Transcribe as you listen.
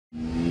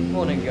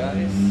Morning guys,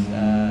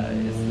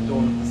 it's the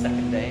dawn of the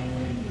second day.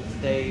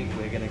 Today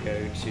we're going to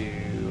go to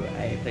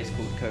a place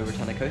called Khao,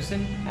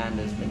 and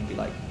there's going to be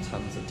like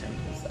tons of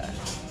temples there.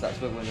 So that's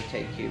where we're going to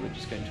take you. We're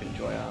just going to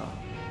enjoy our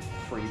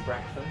free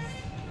breakfast.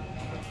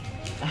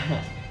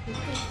 With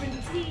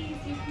different teas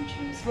you can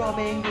choose from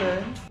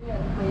England.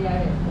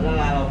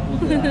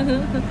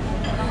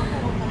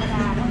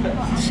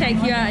 Check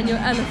you out in your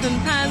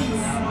elephant pants.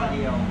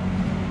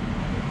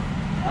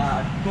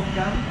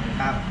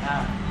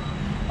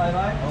 Bye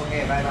bye.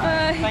 Okay, bye bye.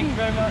 Bye. Thank you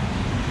very much.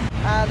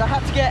 And I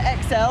had to get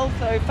XL,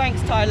 so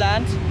thanks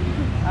Thailand.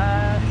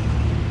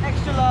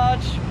 Extra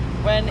large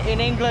when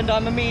in England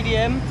I'm a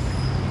medium.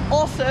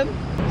 Awesome.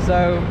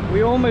 So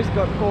we almost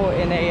got caught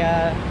in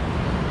a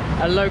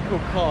local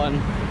con.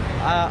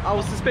 I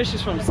was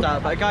suspicious from the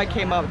start, but a guy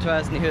came up to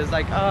us and he was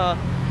like, "Oh,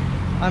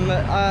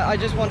 I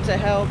just want to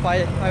help.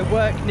 I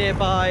work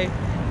nearby,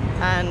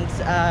 and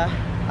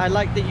I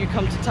like that you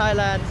come to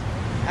Thailand."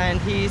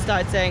 And he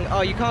started saying, "Oh,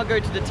 you can't go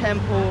to the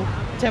temple.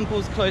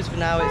 Temple's closed for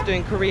now. It's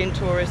doing Korean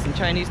tourists and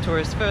Chinese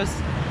tourists first.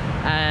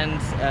 And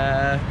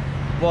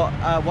what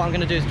I'm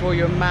gonna do is draw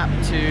you a map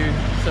to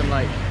some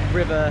like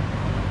river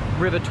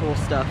tour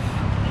stuff."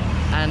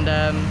 And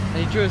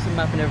he drew us a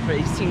map and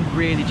everything. He seemed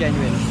really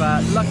genuine.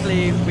 But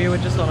luckily, we were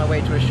just on our way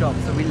to a shop,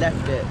 so we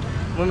left it.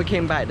 When we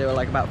came back, there were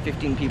like about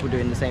 15 people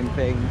doing the same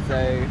thing.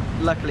 So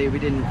luckily, we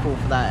didn't fall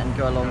for that and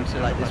go along to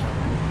like this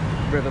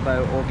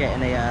riverboat or get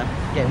in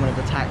one of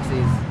the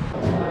taxis.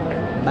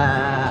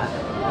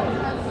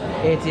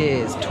 It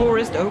is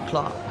tourist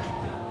o'clock.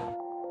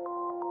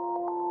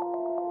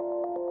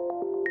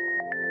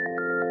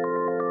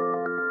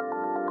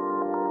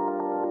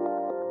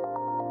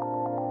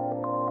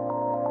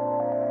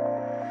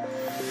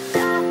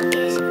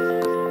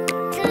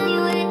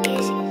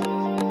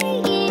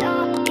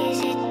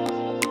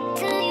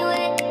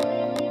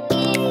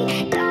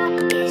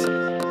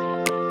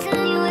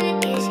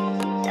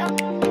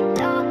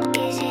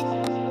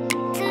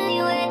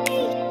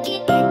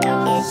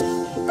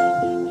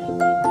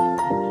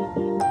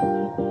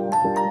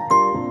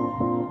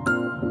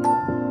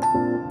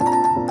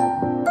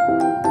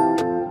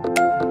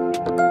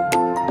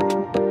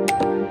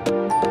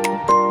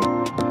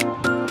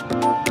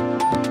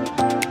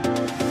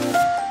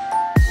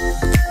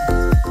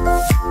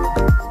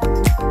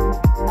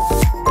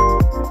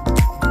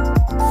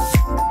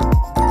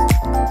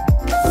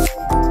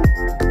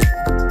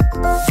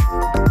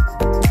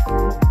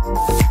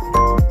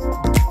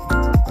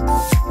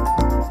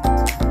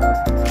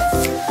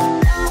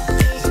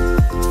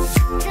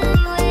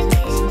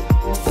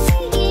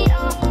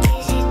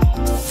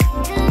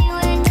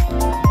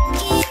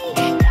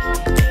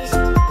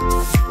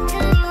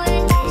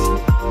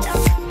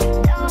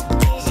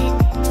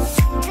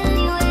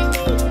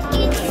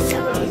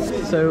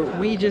 So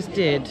we just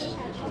did.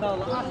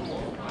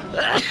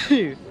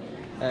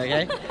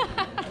 Okay.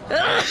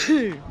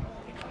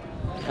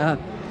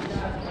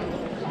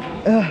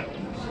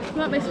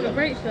 That makes it a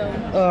great film.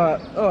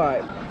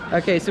 Alright.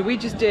 Okay, so we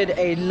just did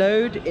a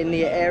load in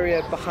the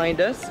area behind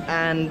us,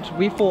 and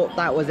we thought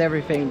that was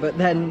everything, but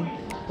then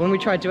when we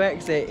tried to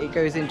exit, it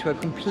goes into a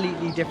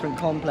completely different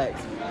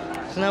complex.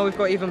 So now we've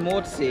got even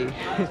more to see.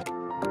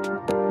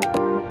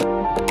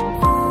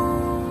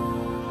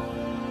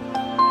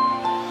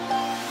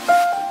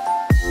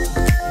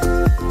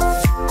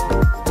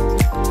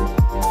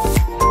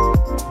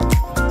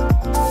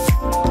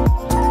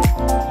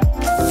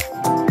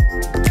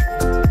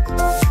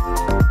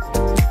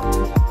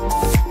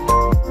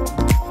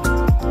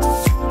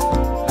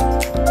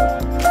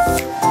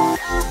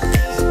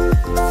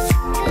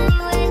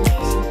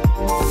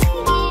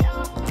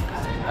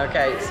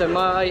 Okay, so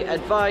my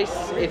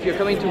advice, if you're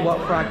coming to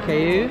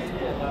Khao,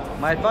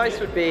 my advice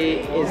would be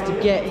is to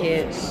get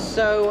here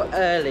so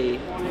early,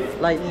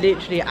 like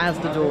literally as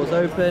the doors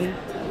open,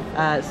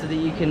 so that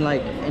you can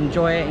like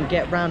enjoy it and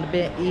get around a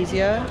bit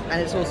easier. And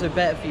it's also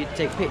better for you to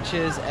take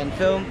pictures and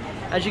film.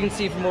 As you can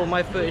see from all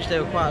my footage,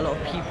 there were quite a lot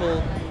of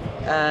people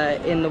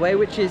in the way,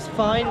 which is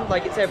fine.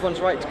 Like, it's everyone's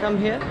right to come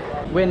here.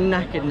 We're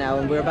knackered now,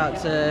 and we're about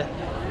to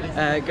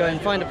go and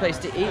find a place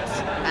to eat,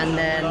 and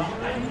then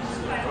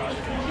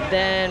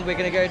we're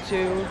gonna go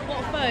to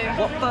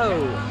What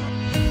Pho.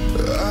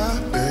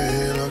 I've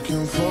been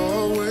looking for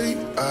a way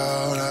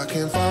out. I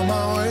can't find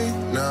my way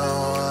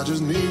now. I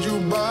just need you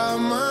by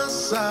my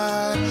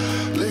side.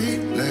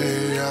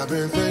 Lately, I've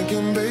been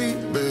thinking,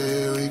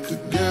 baby, we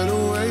could get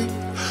away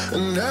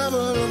and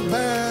never look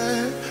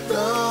back.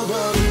 Never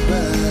look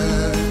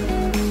back.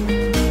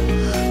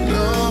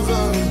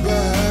 Never look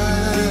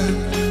back.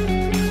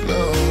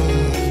 No,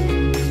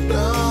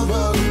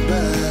 never look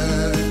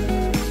back.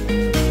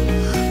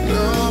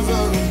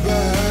 Never look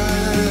back.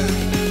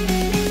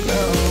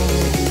 No.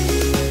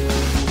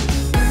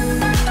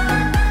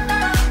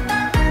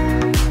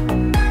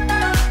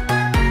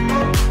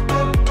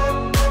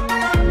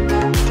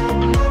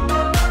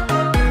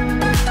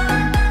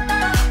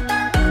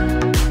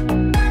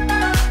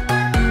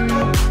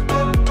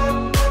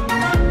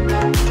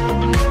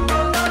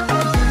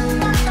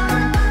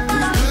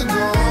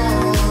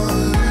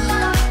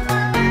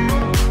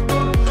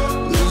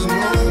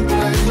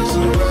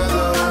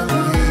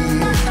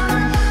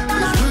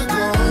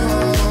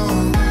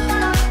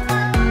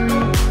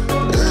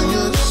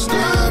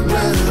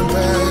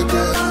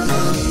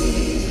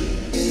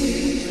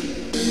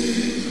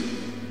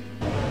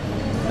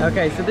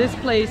 Okay, so this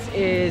place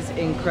is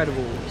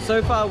incredible.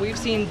 So far we've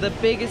seen the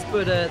biggest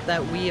Buddha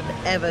that we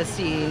have ever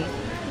seen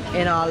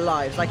in our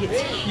lives. Like,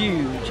 it's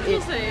huge.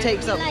 It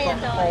takes up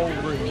the whole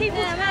room.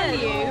 People tell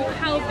you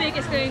how big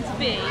it's going to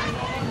be,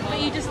 but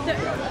you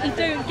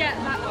don't get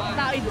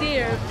that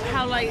idea of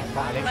how like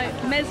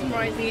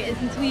mesmerizing it is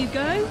until you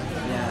go.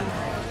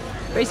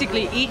 Yeah.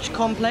 Basically, each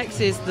complex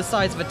is the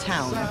size of a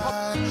town.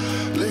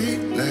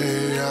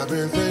 Lately, I've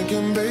been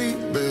thinking,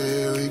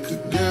 baby, we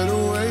could get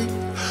away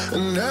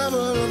and never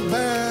look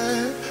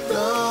back,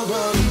 never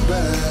look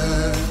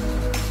back,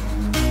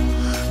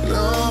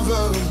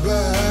 never look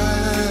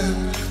back,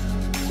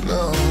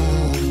 no,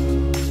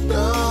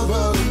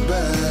 never look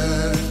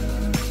back,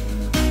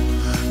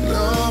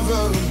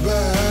 never look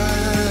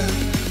back,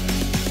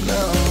 no.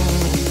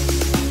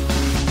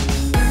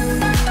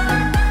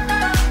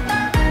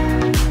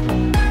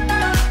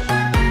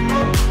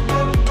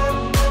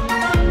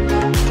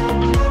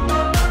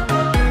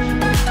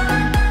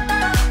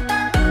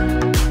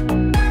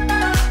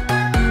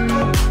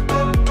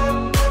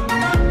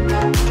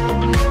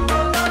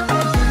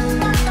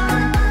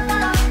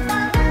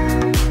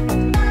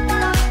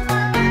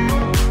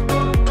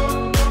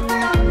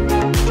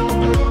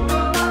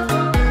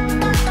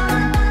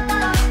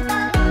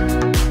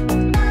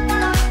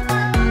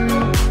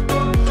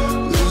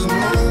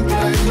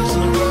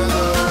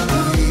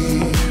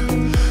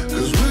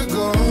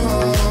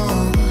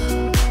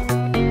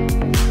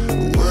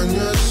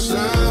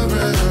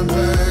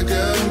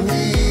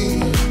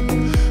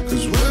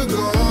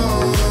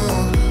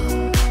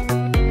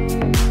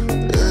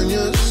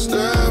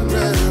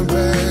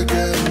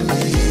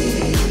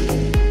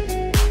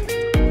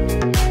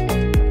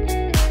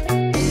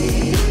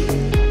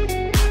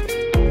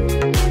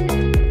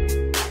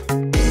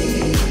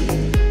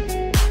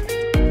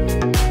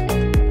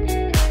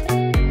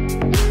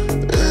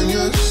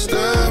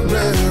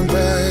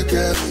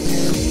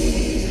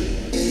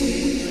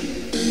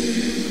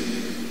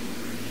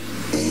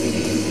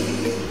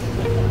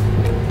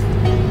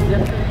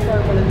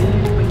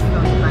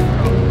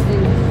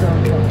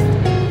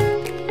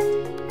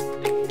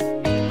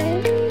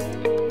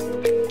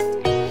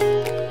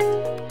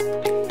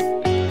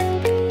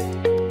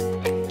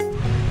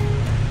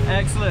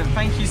 Excellent,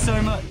 thank you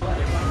so much.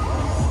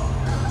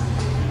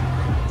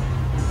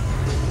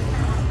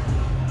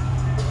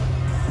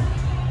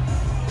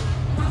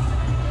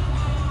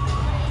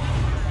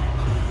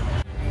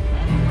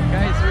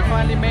 Okay, so we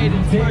finally made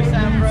it to Koh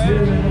Samui,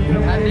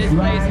 and this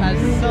place has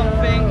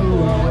something